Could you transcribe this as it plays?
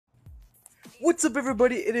What's up,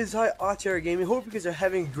 everybody? It is octtower Gaming. Hope you guys are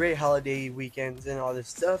having great holiday weekends and all this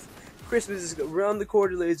stuff. Christmas is around the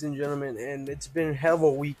corner, ladies and gentlemen, and it's been a hell of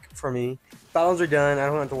a week for me. Battles are done. I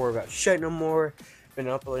don't have to worry about shit no more. Been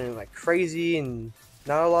uploading like crazy and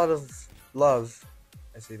not a lot of love.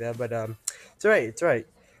 I say that, but it's alright. It's alright.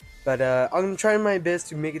 But I'm trying my best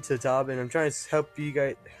to make it to the top, and I'm trying to help you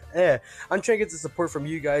guys. I'm trying to get the support from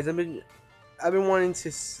you guys. I've been wanting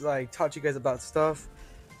to like talk to you guys about stuff.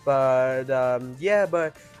 But yeah,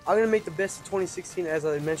 but I'm gonna make the best of 2016, as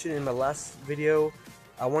I mentioned in my last video.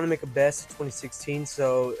 I want to make a best of 2016,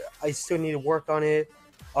 so I still need to work on it.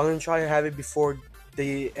 I'm gonna try to have it before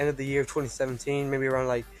the end of the year of 2017, maybe around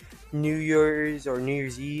like New Year's or New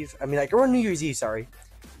Year's Eve. I mean, like around New Year's Eve, sorry.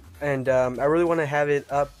 And I really want to have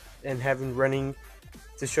it up and have it running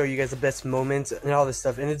to show you guys the best moments and all this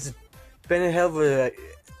stuff. And it's been a hell of a,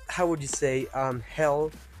 how would you say, hell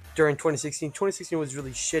during 2016. 2016 was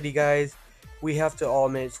really shitty, guys. We have to all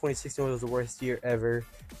admit 2016 was the worst year ever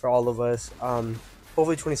for all of us.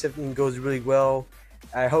 Hopefully 2017 goes really well.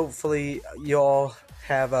 Hopefully you all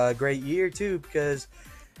have a great year too, because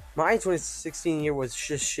my 2016 year was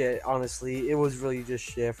just shit. Honestly, it was really just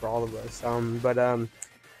shit for all of us.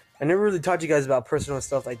 I never really talked to you guys about personal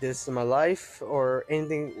stuff like this in my life or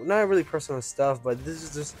anything. Not really personal stuff, but this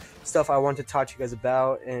is just stuff I want to talk to you guys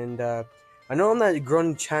about. And I know I'm not a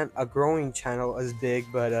growing channel as big,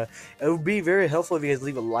 but it would be very helpful if you guys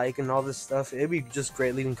leave a like and all this stuff. It'd be just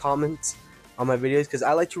great leaving comments on my videos, because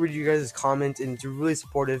I like to read you guys' comments, and it's really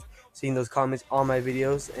supportive seeing those comments on my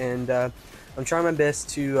videos. And I'm trying my best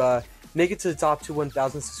to make it to the top to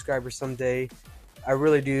 1,000 subscribers someday. I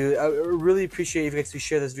really do. I really appreciate if you guys to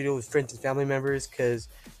share this video with friends and family members, because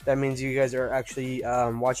that means you guys are actually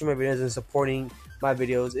watching my videos and supporting my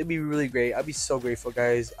videos. It'd be really great. I'd be so grateful,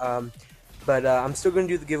 guys. But I'm still going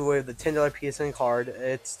to do the giveaway of the $10 PSN card.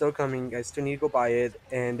 It's still coming. I still need to go buy it.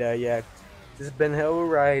 And yeah, this has been hell of a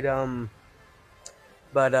ride.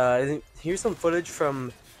 But here's some footage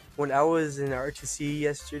from when I was in RTC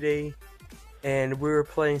yesterday, and we were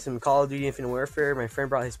playing some Call of Duty Infinite Warfare. My friend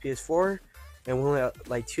brought his PS4, and we only had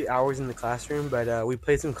like 2 hours in the classroom, but we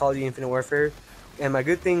played some Call of Duty Infinite Warfare. And my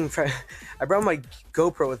good thing, I brought my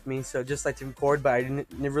GoPro with me, so just like to record, but I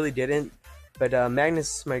really didn't. But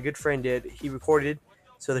Magnus, my good friend, did. He recorded,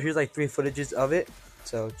 so here's like 3 footages of it.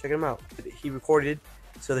 So check them out. He recorded,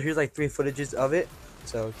 so here's like 3 footages of it.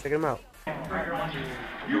 So check them out.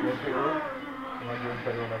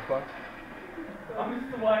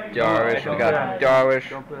 Jarvis, we got Jarvis,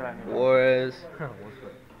 Juarez.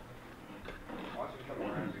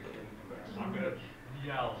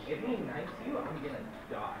 If he ignites you, I'm gonna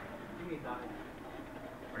die.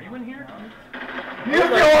 Are you in here? You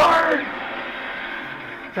are!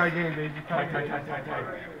 Tie game, baby. Tie.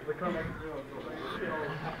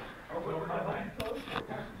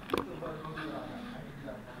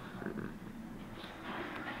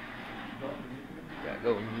 Gotta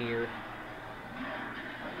go near.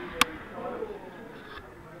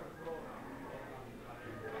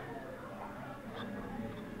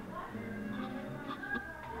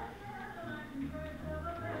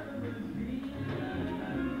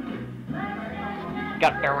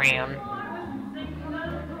 Got the ram.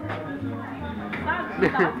 You're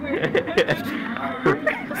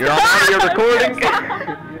on audio recording. Look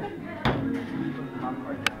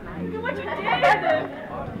at what you did!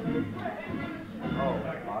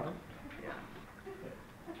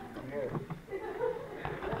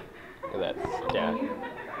 Look at that stat.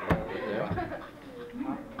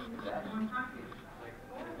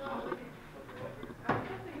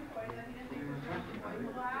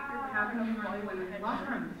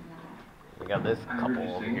 We got this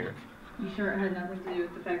couple over here. You sure it had nothing to do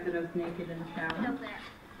with the fact that I was naked in the shower?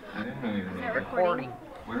 I didn't know you were Is Recording.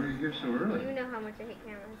 Why are you here so early? You know how much I hate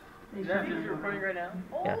cameras. Yeah, you're recording right now?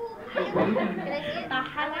 Yeah. Can I see it? The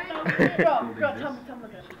highlight Girl, tell me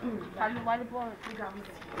this. How do you light a blunt?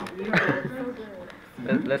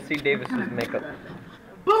 Let's see Davis's makeup.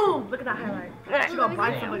 Boom! Look at that highlight. She's gonna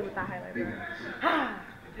buy somebody with that highlight.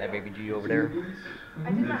 That baby G over there.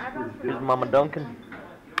 I did my eyebrows. Here's Mama Duncan.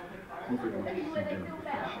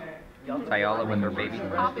 Tayala with her baby.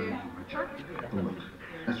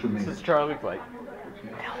 This is Charlie like.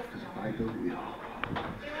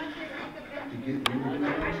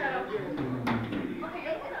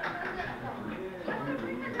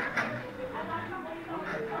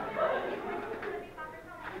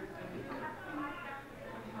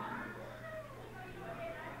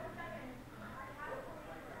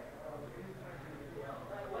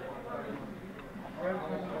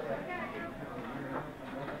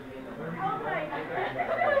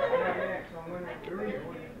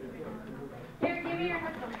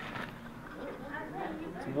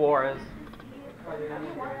 It's wars.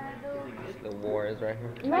 The wars right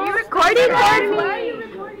here. Are you recording? Why are you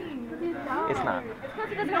recording? It's not.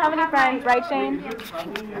 He doesn't have any friends, right, Shane?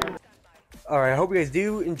 Alright, I hope you guys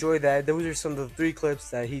do enjoy that. Those are some of the 3 clips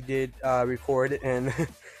that he did record, and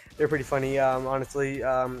they're pretty funny, honestly.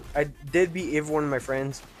 I did beat every one of my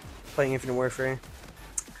friends playing Infinite Warfare.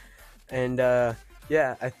 And,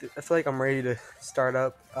 yeah, I feel like I'm ready to start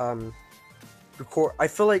up, record. I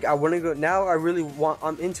feel like I want to go, now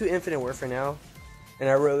I'm into Infinite Warfare now. And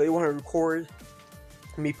I really want to record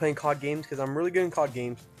me playing COD games, because I'm really good in COD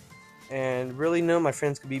games. And really none of my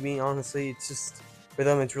friends could beat me, honestly. It's just, for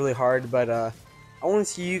them it's really hard. But I want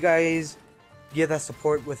to see you guys get that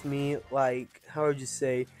support with me. Like, how would you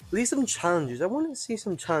say, leave some challenges. I want to see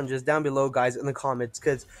some challenges down below, guys, in the comments.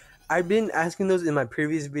 Because I've been asking those in my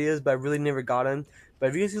previous videos, but I really never got them. But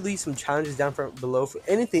if you guys could leave some challenges down below for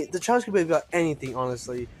anything, the challenge could be about anything,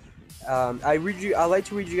 honestly. I like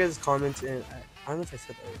to read you guys' comments, and I don't know if I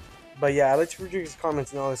said that, but yeah, I like to read your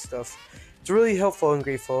comments and all this stuff. It's really helpful and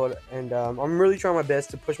grateful, and I'm really trying my best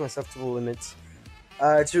to push myself to the limits.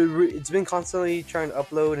 It's been constantly trying to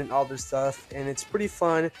upload and all this stuff, and it's pretty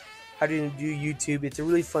fun. How do you do YouTube? It's a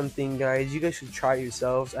really fun thing, guys. You guys should try it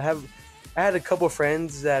yourselves. I had a couple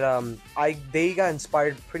friends that they got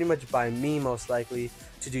inspired pretty much by me, most likely,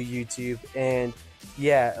 to do YouTube. And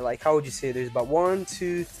yeah, like, how would you say, there's about 1,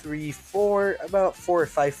 2, 3, 4, about 4 or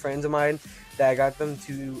 5 friends of mine that I got them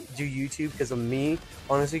to do YouTube because of me,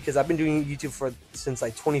 honestly, because I've been doing YouTube since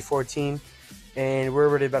like 2014, and we're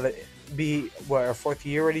already about to be, what, our 4th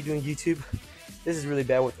year already doing YouTube. This is really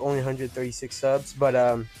bad with only 136 subs, but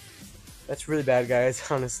that's really bad, guys,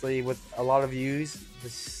 honestly, with a lot of views.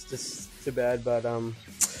 This is too bad, but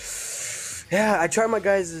yeah, I try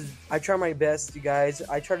my best, you guys.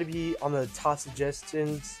 I try to be on the top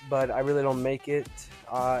suggestions, but I really don't make it.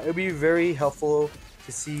 It would be very helpful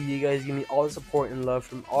to see you guys give me all the support and love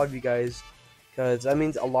from all of you guys, because that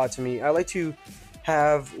means a lot to me. I like to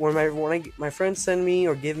have, when my friends send me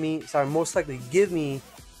or most likely give me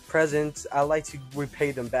presents, I like to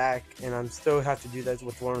repay them back, and I'm still have to do that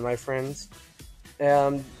with one of my friends.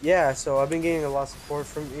 Yeah, so I've been getting a lot of support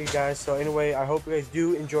from you guys. So anyway, I hope you guys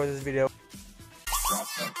do enjoy this video.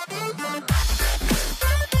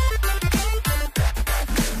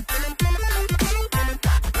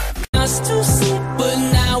 Just to